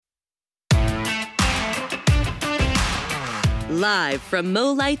Live from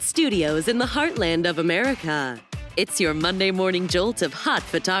Mo-Lite Studios in the heartland of America. It's your Monday morning jolt of hot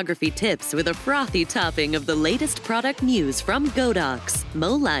photography tips with a frothy topping of the latest product news from Godox,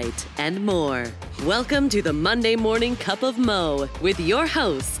 Mo-Lite, and more. Welcome to the Monday Morning Cup of Mo with your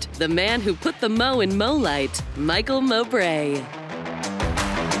host, the man who put the Mo in Mo-Lite, Michael Mowbray.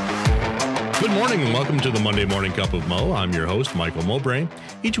 Good morning and welcome to the Monday Morning Cup of Mo. I'm your host, Michael Mowbray.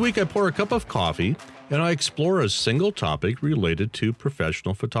 Each week I pour a cup of coffee and I explore a single topic related to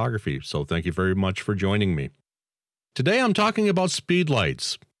professional photography. So thank you very much for joining me. Today I'm talking about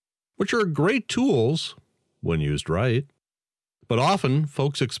speedlights, which are great tools when used right, but often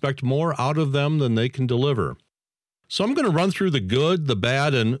folks expect more out of them than they can deliver. So I'm going to run through the good, the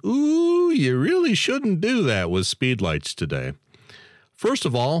bad, and ooh, you really shouldn't do that with speedlights today. First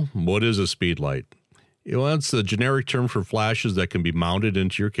of all, what is a speedlight? Well, it's the generic term for flashes that can be mounted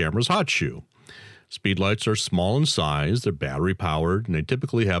into your camera's hot shoe. Speedlights are small in size, they're battery powered, and they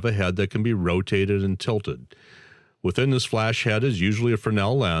typically have a head that can be rotated and tilted. Within this flash head is usually a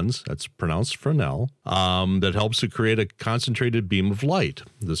Fresnel lens, that's pronounced Fresnel, that helps to create a concentrated beam of light.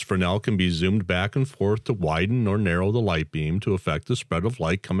 This Fresnel can be zoomed back and forth to widen or narrow the light beam to affect the spread of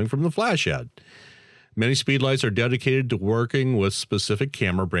light coming from the flash head. Many speedlights are dedicated to working with specific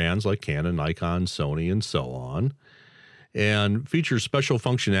camera brands like Canon, Nikon, Sony, and so on, and feature special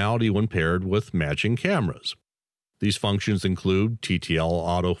functionality when paired with matching cameras. These functions include TTL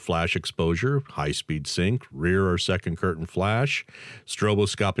auto flash exposure, high-speed sync, rear or second curtain flash,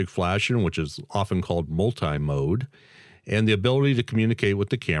 stroboscopic flashing, which is often called multi-mode, and the ability to communicate with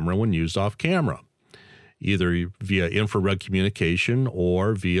the camera when used off-camera, either via infrared communication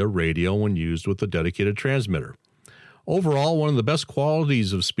or via radio when used with a dedicated transmitter. Overall, one of the best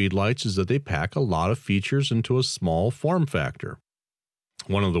qualities of speedlights is that they pack a lot of features into a small form factor.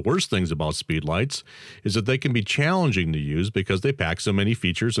 One of the worst things about speedlights is that they can be challenging to use because they pack so many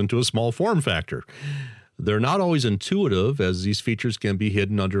features into a small form factor. They're not always intuitive, as these features can be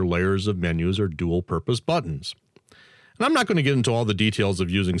hidden under layers of menus or dual-purpose buttons. And I'm not going to get into all the details of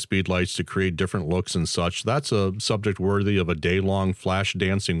using speedlights to create different looks and such. That's a subject worthy of a day-long flash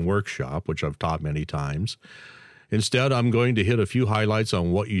dancing workshop, which I've taught many times. Instead, I'm going to hit a few highlights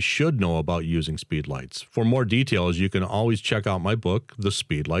on what you should know about using speedlights. For more details, you can always check out my book, The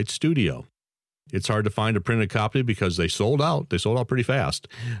Speedlight Studio. It's hard to find a printed copy because they sold out. They sold out pretty fast.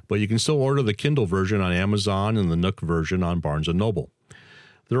 But you can still order the Kindle version on Amazon and the Nook version on Barnes & Noble.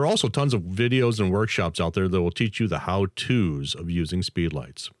 There are also tons of videos and workshops out there that will teach you the how-tos of using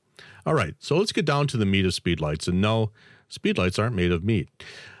speedlights. All right, so let's get down to the meat of speedlights. And no, speedlights aren't made of meat.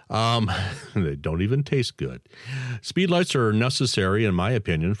 They don't even taste good. Speedlights are necessary, in my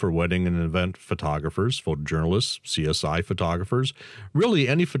opinion, for wedding and event photographers, photojournalists, CSI photographers, really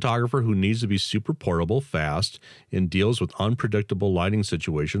any photographer who needs to be super portable, fast, and deals with unpredictable lighting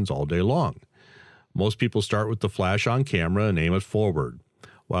situations all day long. Most people start with the flash on camera and aim it forward.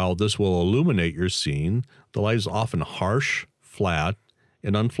 While this will illuminate your scene, the light is often harsh, flat,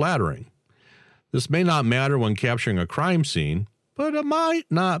 and unflattering. This may not matter when capturing a crime scene, but it might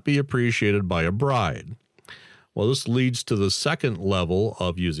not be appreciated by a bride. Well, this leads to the second level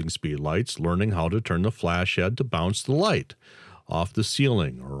of using speedlights, learning how to turn the flash head to bounce the light off the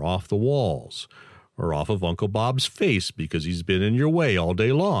ceiling or off the walls or off of Uncle Bob's face because he's been in your way all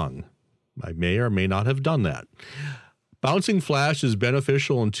day long. I may or may not have done that. Bouncing flash is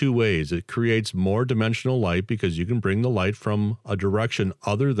beneficial in two ways. It creates more dimensional light because you can bring the light from a direction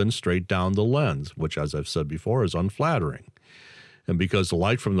other than straight down the lens, which, as I've said before, is unflattering. And because the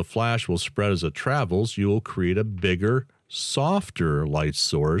light from the flash will spread as it travels, you will create a bigger, softer light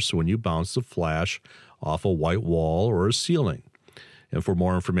source when you bounce the flash off a white wall or a ceiling. And for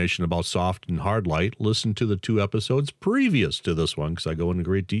more information about soft and hard light, listen to the 2 episodes previous to this one because I go into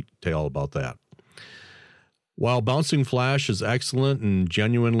great detail about that. While bouncing flash is excellent and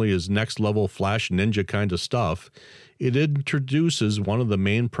genuinely is next-level flash ninja kind of stuff, it introduces one of the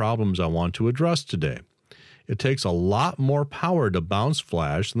main problems I want to address today. It takes a lot more power to bounce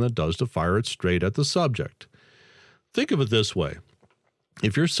flash than it does to fire it straight at the subject. Think of it this way.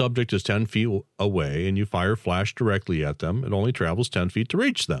 If your subject is 10 feet away and you fire flash directly at them, it only travels 10 feet to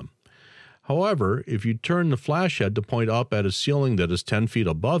reach them. However, if you turn the flash head to point up at a ceiling that is 10 feet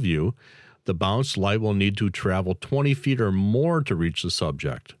above you, the bounced light will need to travel 20 feet or more to reach the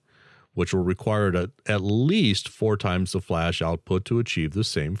subject, which will require at least 4 times the flash output to achieve the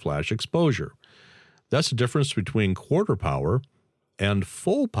same flash exposure. That's the difference between quarter power and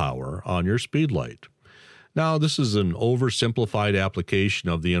full power on your speedlight. Now, this is an oversimplified application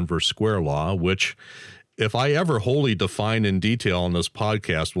of the inverse square law, which if I ever wholly define in detail on this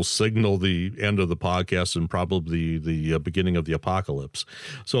podcast, will signal the end of the podcast and probably the beginning of the apocalypse.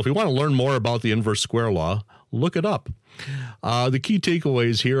 So if you want to learn more about the inverse square law, look it up. The key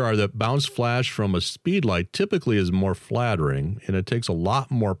takeaways here are that bounce flash from a speed light typically is more flattering, and it takes a lot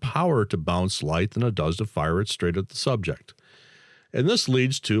more power to bounce light than it does to fire it straight at the subject. And this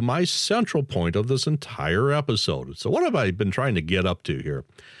leads to my central point of this entire episode. So what have I been trying to get up to here?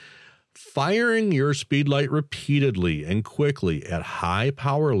 Firing your speedlight repeatedly and quickly at high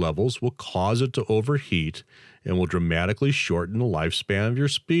power levels will cause it to overheat and will dramatically shorten the lifespan of your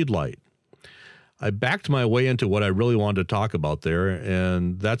speedlight. I backed my way into what I really wanted to talk about there,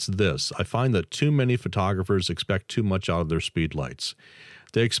 and that's this. I find that too many photographers expect too much out of their speedlights.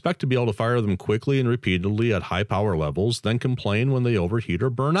 They expect to be able to fire them quickly and repeatedly at high power levels, then complain when they overheat or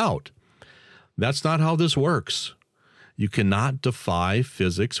burn out. That's not how this works. You cannot defy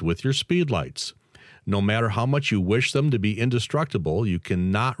physics with your speedlights. No matter how much you wish them to be indestructible, you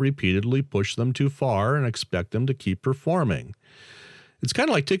cannot repeatedly push them too far and expect them to keep performing. It's kind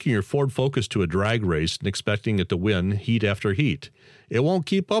of like taking your Ford Focus to a drag race and expecting it to win heat after heat. It won't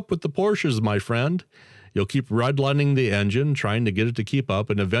keep up with the Porsches, my friend. You'll keep redlining the engine, trying to get it to keep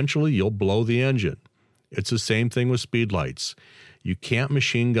up, and eventually you'll blow the engine. It's the same thing with speedlights. You can't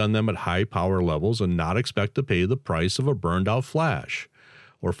machine gun them at high power levels and not expect to pay the price of a burned out flash,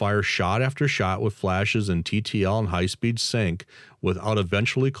 or fire shot after shot with flashes in TTL and high-speed sync without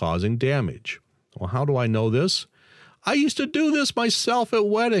eventually causing damage. Well, how do I know this? I used to do this myself at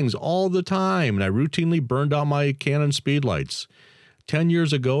weddings all the time, and I routinely burned out my Canon speedlights. 10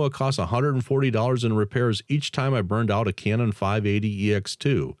 years ago, it cost $140 in repairs each time I burned out a Canon 580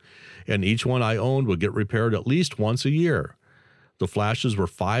 EX2, and each one I owned would get repaired at least once a year. The flashes were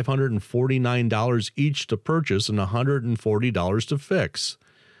 $549 each to purchase and $140 to fix.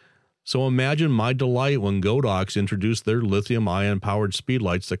 So imagine my delight when Godox introduced their lithium-ion powered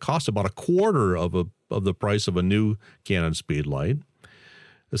speedlights that cost about a quarter of the price of a new Canon speedlight.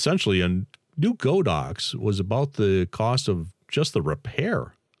 Essentially, a new Godox was about the cost of just the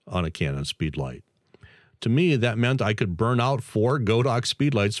repair on a Canon speedlight. To me, that meant I could burn out 4 Godox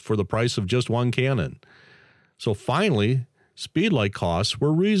speedlights for the price of just one Canon. So finally, speedlight costs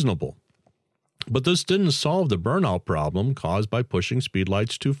were reasonable. But this didn't solve the burnout problem caused by pushing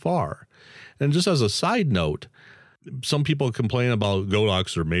speedlights too far. And just as a side note, some people complain about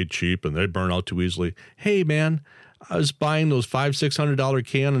Godox are made cheap and they burn out too easily. Hey man, I was buying those $500-$600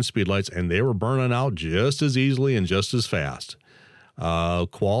 Canon speedlights and they were burning out just as easily and just as fast.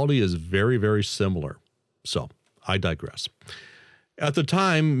 Quality is very, very similar. So I digress. At the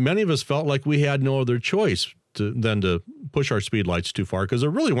time, many of us felt like we had no other choice than to push our speedlights too far because there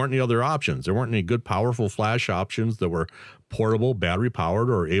really weren't any other options. There weren't any good, powerful flash options that were portable, battery-powered,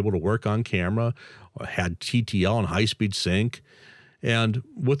 or able to work on camera, or had TTL and high-speed sync. And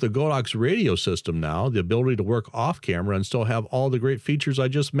with the Godox radio system now, the ability to work off-camera and still have all the great features I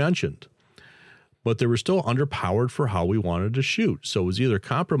just mentioned. But they were still underpowered for how we wanted to shoot. So it was either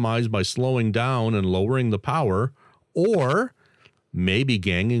compromised by slowing down and lowering the power, or maybe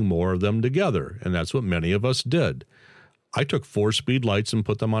ganging more of them together, and that's what many of us did. I took 4 speedlights and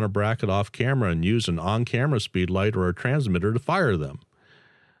put them on a bracket off camera and used an on-camera speedlight or a transmitter to fire them.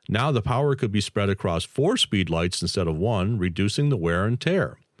 Now the power could be spread across 4 speedlights instead of 1, reducing the wear and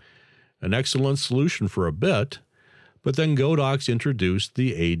tear. An excellent solution for a bit, but then Godox introduced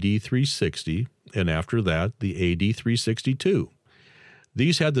the AD360, and after that, the AD362.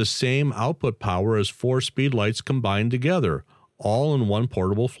 These had the same output power as 4 speedlights combined together, all in one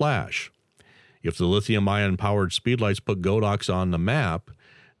portable flash. If the lithium-ion powered speedlights put Godox on the map,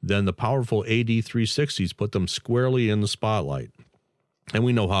 then the powerful AD360s put them squarely in the spotlight. And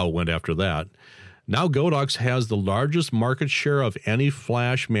we know how it went after that. Now Godox has the largest market share of any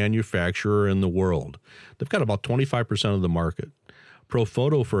flash manufacturer in the world. They've got about 25% of the market.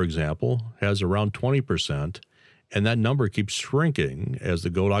 Profoto, for example, has around 20%, and that number keeps shrinking as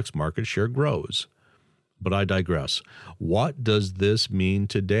the Godox market share grows. But I digress. What does this mean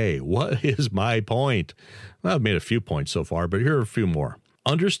today? What is my point? Well, I've made a few points so far, but here are a few more.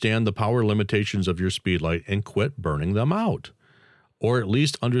 Understand the power limitations of your speedlight and quit burning them out. Or at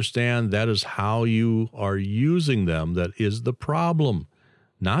least understand that is how you are using them that is the problem,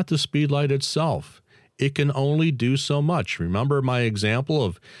 not the speedlight itself. It can only do so much. Remember my example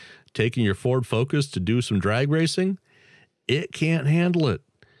of taking your Ford Focus to do some drag racing? It can't handle it.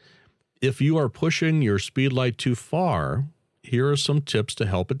 If you are pushing your speedlight too far, here are some tips to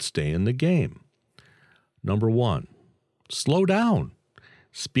help it stay in the game. Number 1, slow down.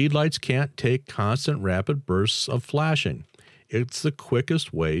 Speedlights can't take constant rapid bursts of flashing. It's the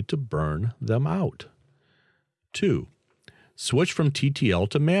quickest way to burn them out. 2. Switch from TTL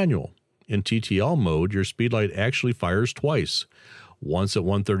to manual. In TTL mode, your speedlight actually fires twice, once at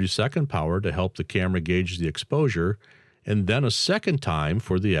 1/32 power to help the camera gauge the exposure, and then a second time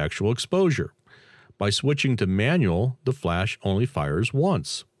for the actual exposure. By switching to manual, the flash only fires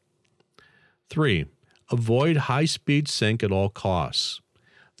once. 3. Avoid high-speed sync at all costs.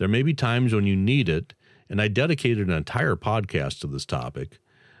 There may be times when you need it, and I dedicated an entire podcast to this topic,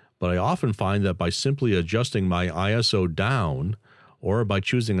 but I often find that by simply adjusting my ISO down or by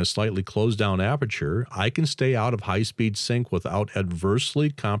choosing a slightly closed-down aperture, I can stay out of high-speed sync without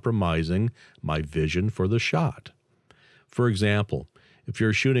adversely compromising my vision for the shot. For example, if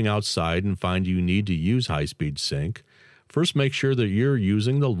you're shooting outside and find you need to use high-speed sync, first make sure that you're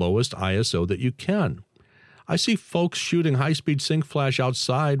using the lowest ISO that you can. I see folks shooting high-speed sync flash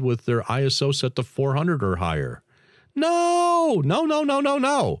outside with their ISO set to 400 or higher. No!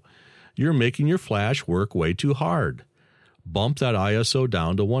 You're making your flash work way too hard. Bump that ISO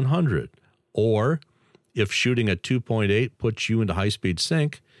down to 100. Or, if shooting at 2.8 puts you into high-speed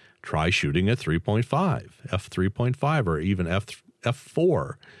sync, try shooting at 3.5, f3.5, or even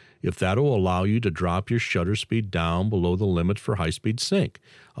f4, if that will allow you to drop your shutter speed down below the limit for high-speed sync.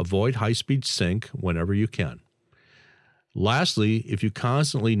 Avoid high-speed sync whenever you can. Lastly, if you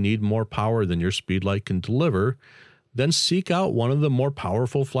constantly need more power than your speedlight can deliver, then seek out one of the more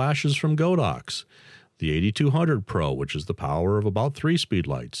powerful flashes from Godox. The 8200 Pro, which is the power of about 3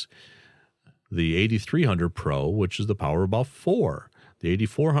 speedlights. The 8300 Pro, which is the power of about 4. The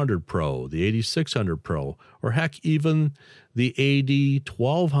 8400 Pro, the 8600 Pro, or heck, even the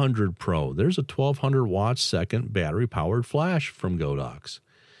 1200 Pro. There's a 1200 watt second battery-powered flash from Godox.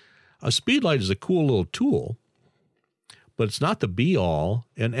 A speedlight is a cool little tool, but it's not the be-all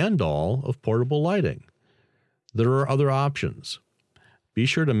and end-all of portable lighting. There are other options. Be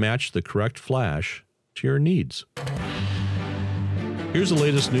sure to match the correct flash to your needs. Here's the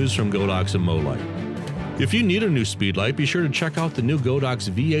latest news from Godox and MoLight. If you need a new speedlight, be sure to check out the new Godox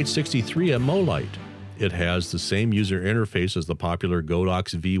V863 at MoLight. It has the same user interface as the popular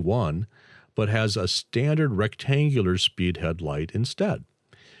Godox V1, but has a standard rectangular speed headlight instead.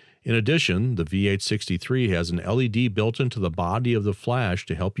 In addition, the V863 has an LED built into the body of the flash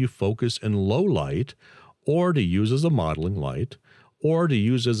to help you focus in low light, or to use as a modeling light, or to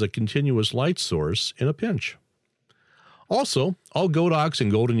use as a continuous light source in a pinch. Also, all Godox and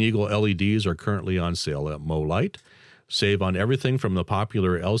Golden Eagle LEDs are currently on sale at MoLight. Save on everything from the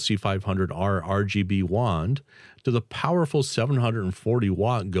popular LC500R RGB wand to the powerful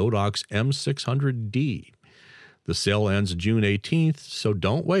 740-watt Godox M600D. The sale ends June 18th, so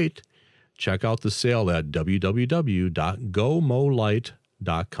don't wait. Check out the sale at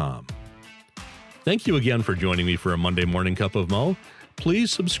www.gomolight.com. Thank you again for joining me for a Monday Morning Cup of Mo.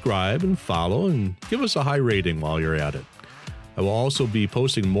 Please subscribe and follow and give us a high rating while you're at it. I will also be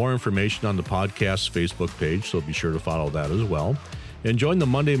posting more information on the podcast's Facebook page, so be sure to follow that as well. And join the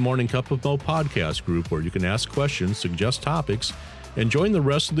Monday Morning Cup of Mo podcast group where you can ask questions, suggest topics, and join the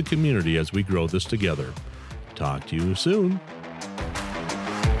rest of the community as we grow this together. Talk to you soon.